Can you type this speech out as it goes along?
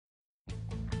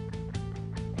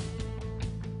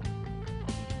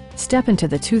Step into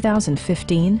the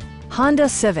 2015 Honda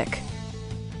Civic.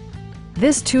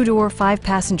 This two-door,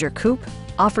 five-passenger coupe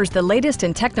offers the latest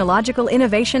in technological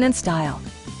innovation and style.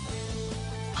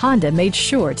 Honda made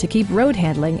sure to keep road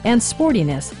handling and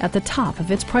sportiness at the top of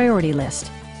its priority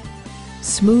list.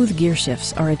 Smooth gear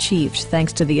shifts are achieved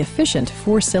thanks to the efficient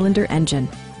four-cylinder engine,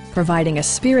 providing a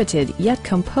spirited yet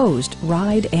composed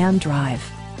ride and drive.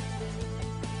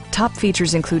 Top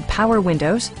features include power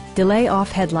windows,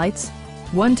 delay-off headlights,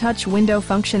 one-touch window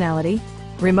functionality,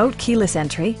 remote keyless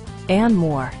entry, and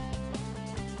more.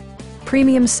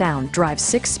 Premium sound drives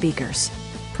 6 speakers,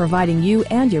 providing you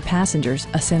and your passengers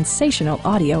a sensational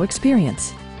audio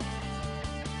experience.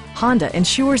 Honda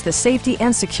ensures the safety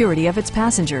and security of its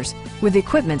passengers with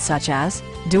equipment such as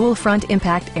dual front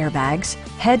impact airbags,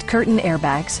 head curtain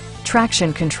airbags,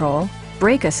 traction control,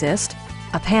 brake assist,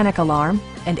 a panic alarm,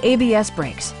 and ABS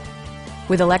brakes.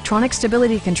 With electronic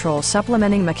stability control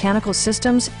supplementing mechanical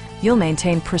systems, you'll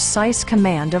maintain precise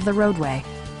command of the roadway.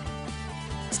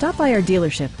 Stop by our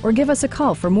dealership or give us a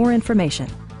call for more information.